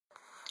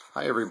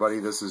Hi everybody,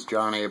 this is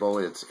John Abel.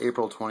 It's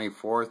April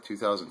 24th,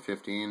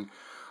 2015.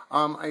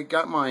 I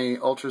got my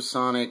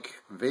ultrasonic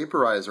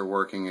vaporizer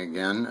working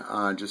again.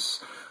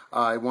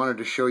 I wanted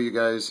to show you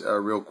guys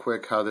real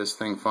quick how this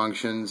thing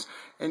functions,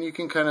 and you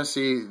can kind of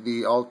see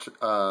the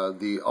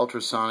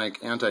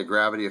ultrasonic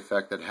anti-gravity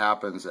effect that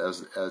happens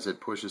as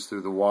it pushes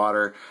through the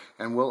water,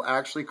 and will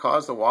actually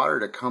cause the water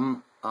to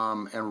come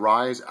and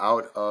rise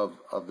out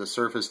of the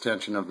surface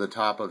tension of the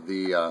top of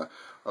the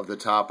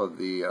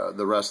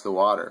rest of the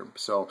water.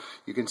 So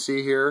you can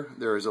see here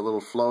there is a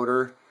little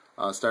floater,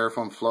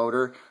 styrofoam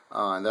floater,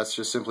 and that's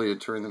just simply to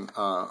turn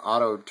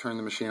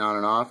the machine on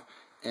and off.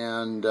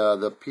 And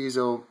the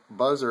piezo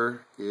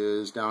buzzer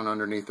is down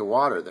underneath the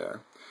water there.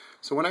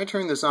 So when I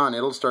turn this on,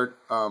 it'll start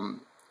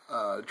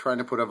trying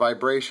to put a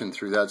vibration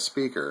through that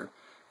speaker.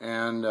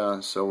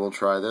 And so we'll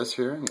try this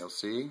here, and you'll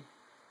see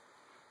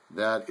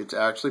that it's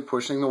actually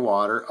pushing the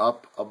water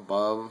up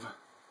above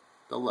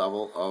the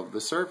level of the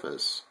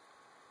surface.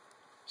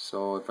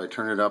 So if I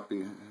turn it up,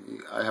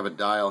 I have a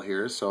dial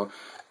here, so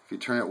if you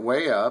turn it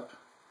way up,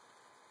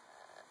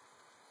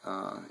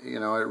 you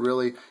know, it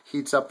really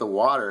heats up the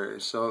water.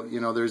 So, you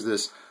know, there's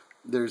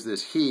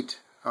this heat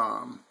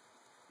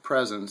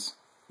presence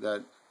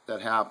that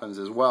happens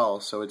as well.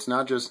 So it's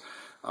not just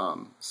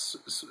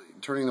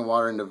turning the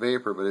water into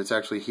vapor, but it's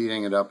actually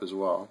heating it up as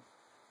well.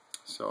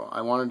 So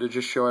I wanted to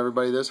just show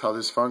everybody how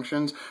this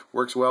functions.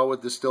 Works well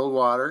with distilled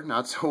water,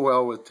 not so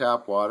well with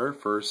tap water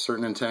for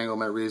certain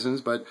entanglement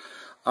reasons, but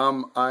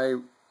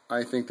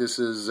I think this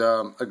is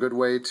a good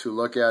way to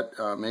look at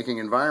making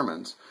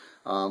environments,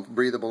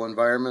 breathable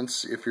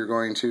environments. If you're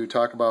going to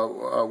talk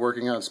about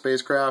working on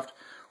spacecraft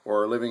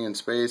or living in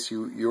space,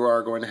 you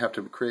are going to have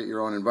to create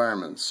your own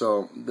environment.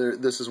 So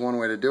this is one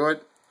way to do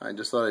it. I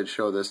just thought I'd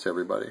show this to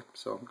everybody.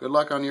 So good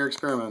luck on your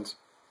experiments.